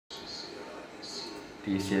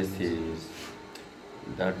TCL series.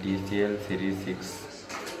 The TCL Series 6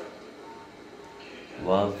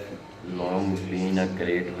 was long been a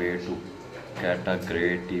great way to get a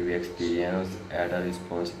great TV experience at a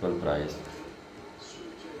responsible price.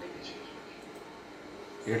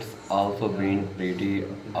 It's also been pretty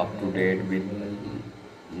up to date with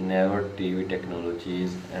newer TV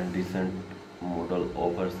technologies and recent model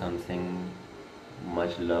offers something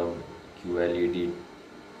much loved QLED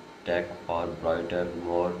tech for brighter,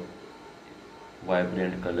 more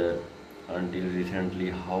vibrant color. Until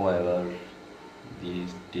recently, however,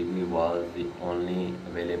 this TV was the only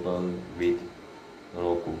available with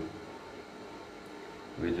Roku.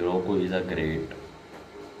 With Roku is a great,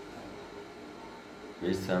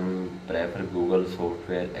 with some prefer Google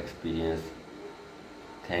software experience.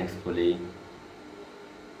 Thankfully,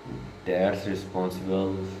 that's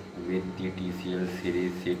responsible with the TCL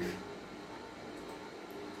Series 6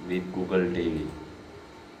 with Google TV.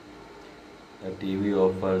 The TV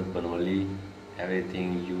offers banally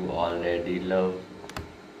everything you already love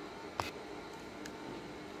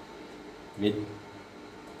with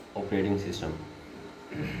operating system.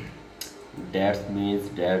 That means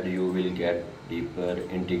that you will get deeper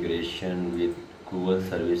integration with Google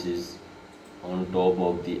services on top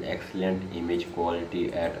of the excellent image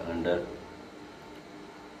quality at under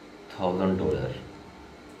 $1,000.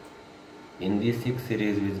 In the 6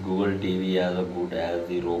 series with Google TV as good as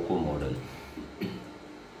the Roku model,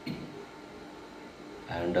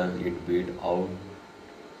 and does it beat out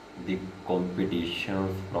the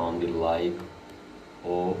competitions from the like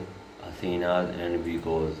of Asena's and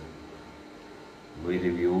Vigos. We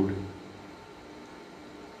reviewed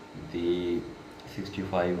the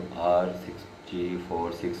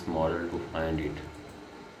 65R6G46 model to find it.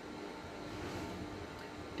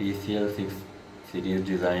 TCL 6 series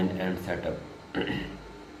design and setup.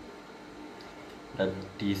 The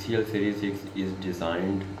TCL Series 6 is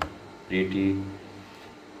designed pretty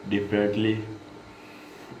differently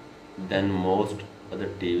than most other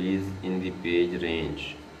TVs in the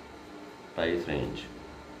price range,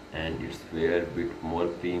 and it's were a bit more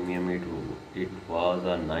premium. It was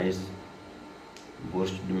a nice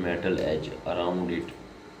brushed metal edge around it.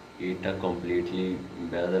 It a completely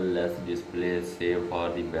bezel-less display save for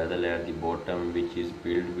the bezel at the bottom, which is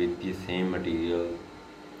built with the same material.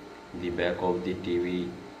 The back of the TV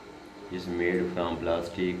is made from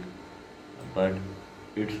plastic, but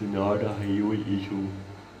it's not a huge issue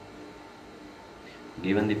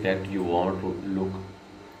given the fact you want to look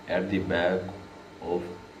at the back of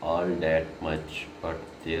all that much. But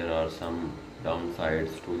there are some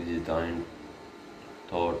downsides to the design.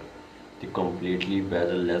 Thought the completely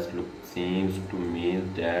bezel-less look seems to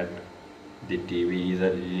mean that the TV is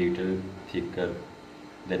a little thicker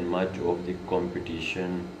than much of the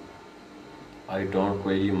competition. I don't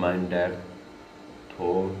really mind that,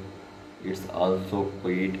 though it's also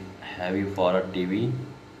quite heavy for a TV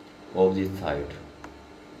of this height.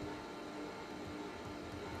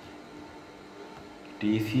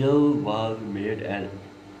 TCL was made an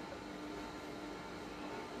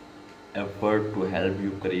effort to help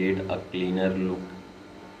you create a cleaner look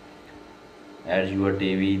at your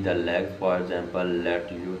TV. The legs, for example,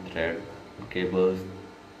 let you thread cables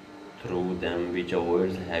through them, which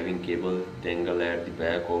avoids having cables dangle at the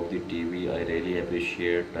back of the TV. I really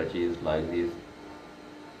appreciate touches like these,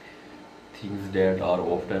 things that are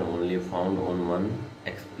often only found on one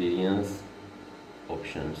experience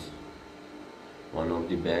options. One of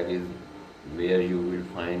the back is where you will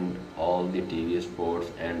find all the TV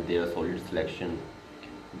sports and their solid selection.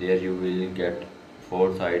 There you will get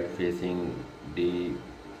four side facing the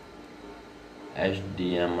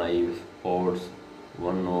HDMI ports,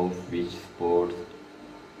 one of which supports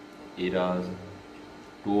eras,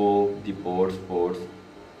 two of the ports supports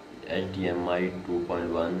HDMI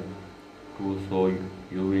 2.1, 2, so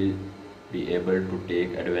you will be able to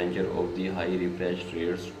take advantage of the high refresh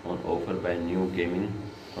rates on offer by new gaming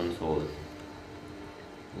consoles.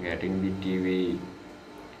 Getting the TV,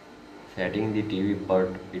 setting the TV part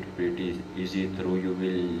it pretty easy through. You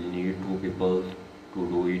will need two people to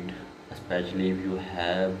do it, especially if you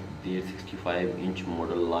have the 65-inch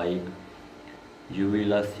model like you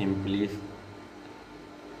will simply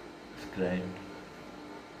scratch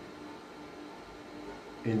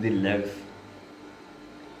in the legs,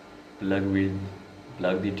 plug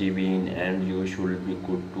the TV in, and you should be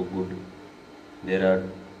good to good. There are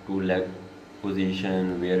two leg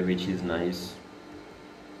position where which is nice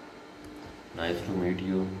to meet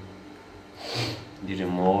you. The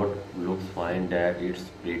remote looks fine, that it's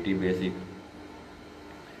pretty basic.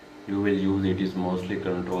 You will use it is mostly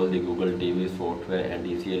control the Google TV software, and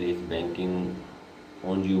TCL is banking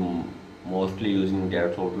on you mostly using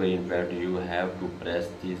that software. In fact, you have to press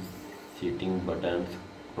the setting button,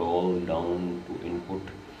 scroll down to input,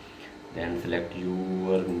 then select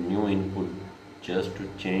your new input just to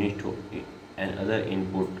change to another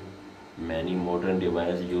input. Many modern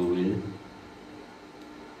devices you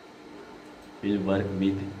will work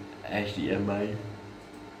with HDMI,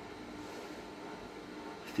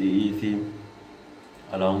 CEC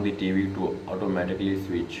along the TV to automatically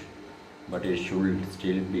switch, but it should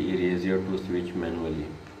still be easier to switch manually.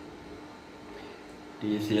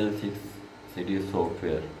 TCL 6 series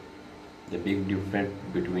software. The big difference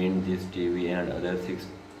between this TV and other 6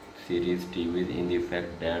 series TVs in the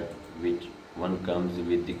fact that which one comes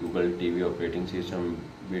with the Google TV operating system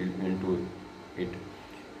built into it.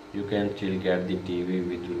 You can still get the TV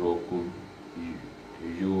with Roku.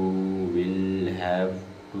 You will have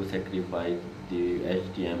to sacrifice the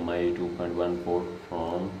HDMI 2.1 port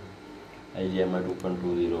from HDMI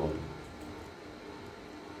 2.20.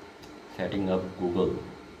 Setting up Google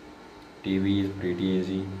TV is pretty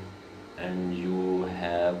easy, and you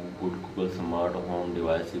have good Google smart home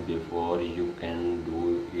devices before you can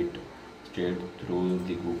do it straight through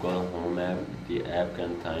the Google Home app. The app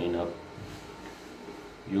can sign up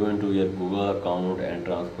you into your Google account and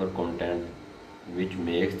transfer content, which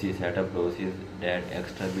makes the setup process that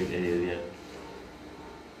extra bit easier.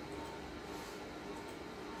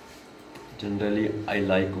 Generally, I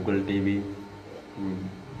like Google TV,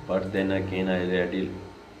 but then again,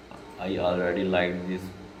 I already like this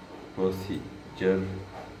procedure.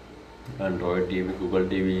 Android TV, Google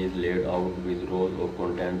TV is laid out with rows of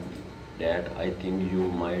content that I think you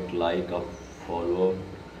might like, a follow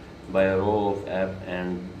by a row of app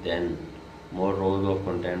and then more rows of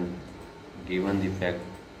content. Given the fact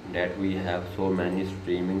that we have so many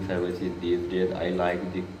streaming services these days, I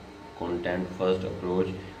like the content first approach.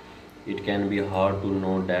 It can be hard to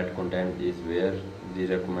know that content is where. The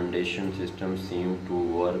recommendation system seems to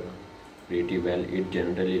work pretty well. It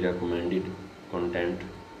generally recommended content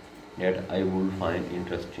that I would find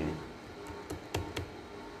interesting.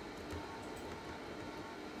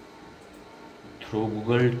 Through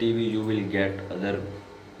Google TV, you will get other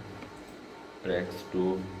perks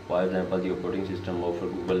too. For example, the operating system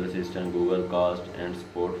offers Google Assistant, Google Cast, and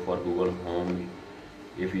support for Google Home.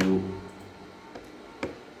 If you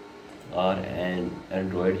are an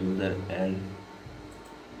Android user and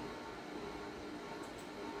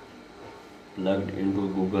plugged into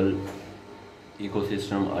Google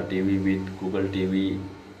ecosystem, a TV with Google TV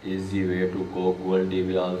is the way to go. Google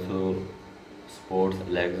TV also supports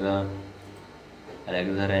Alexa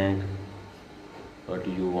rank, but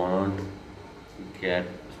you won't get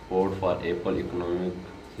support for Apple economic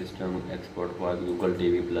system export for Google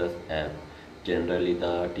TV Plus app. Generally,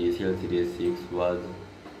 the TCL Series 6 was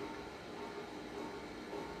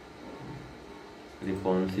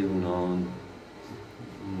responsive. Now,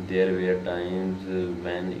 there were times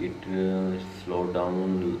when it slowed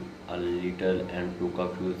down a little and took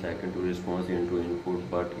a few seconds to respond into input,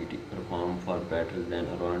 but it performed far better than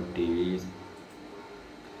around TVs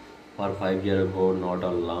for 5 years ago. Not a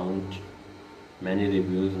launch. Many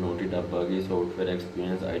reviews noted a buggy software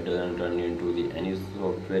experience. I didn't run into any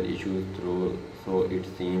software issues through, so it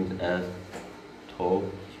seems as though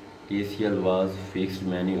TCL was fixed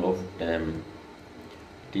many of them.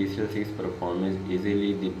 TCL 6 performance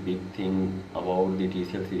easily. The big thing about the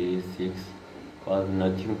TCL Series 6 was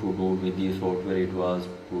nothing to do with the software, it was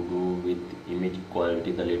to do with image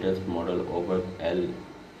quality. The latest model offers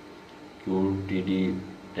LQTD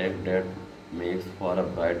tech that makes for a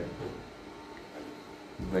bright,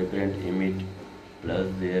 vibrant image, plus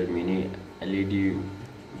their mini LED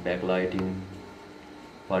backlighting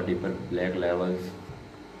for deeper black levels.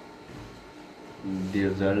 The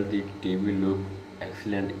result, the TV looked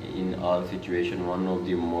excellent in all situations. One of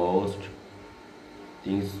the most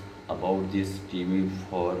things about this TV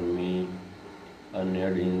for me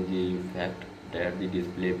annoyed in the fact that the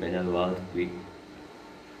display panel was quick,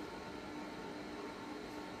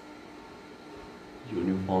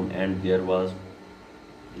 uniform, and there was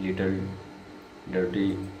little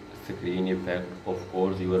dirty screen effect. Of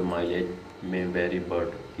course, your mileage may vary,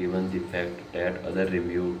 but given the fact that other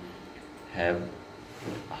reviews have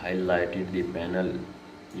highlighted the panel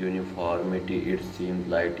uniformity, it seems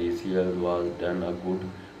like TCL was done a good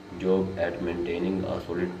job at maintaining a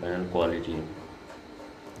solid panel quality.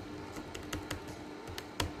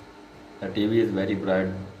 The TV is very bright,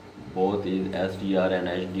 both is SDR and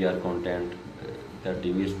HDR content. The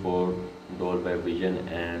TV supports Dolby Vision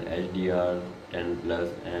and HDR 10 plus,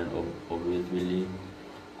 and obviously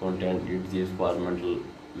content in this format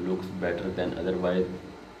looks better than otherwise.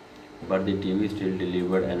 but the TV still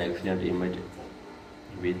delivered an excellent image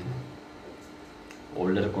with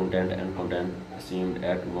older content and content streamed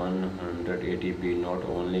at 180p. Not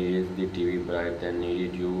only is the TV bright than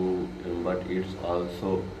needed you, but it's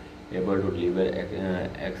also able to deliver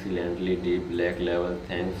excellently deep black levels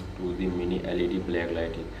thanks to the mini LED black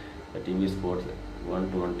lighting. The TV supports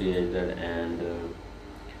 120 Hz and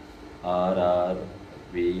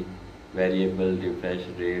RRV variable refresh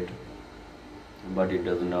rate, but it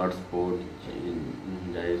does not support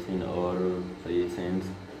Dyson or hisense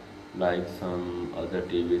like some other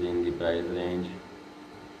TVs in the price range.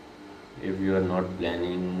 If you are not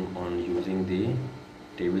planning on using the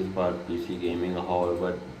TVs for PC gaming,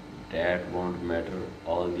 however, that won't matter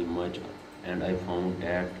all the much, and I found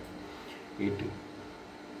that it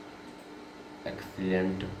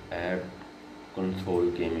excellent at console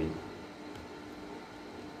gaming.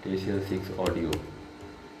 TCL 6 audio.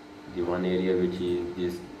 The one area which is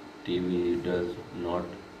this TV does not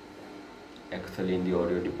excel in the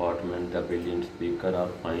audio department. The built-in speaker are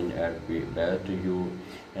fine at best,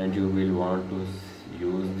 and you will want to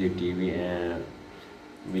use the TV and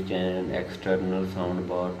with an external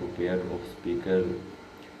soundbar to pair of speaker.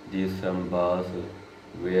 These some bars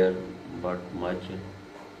were but much,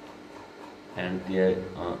 and there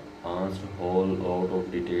are whole lot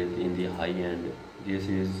of details in the high end. This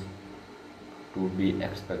is to be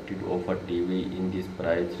expected of a TV in this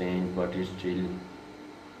price range, but still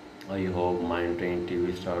I hope mid-range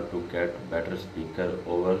TV start to get better speaker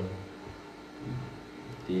over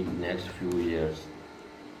the next few years.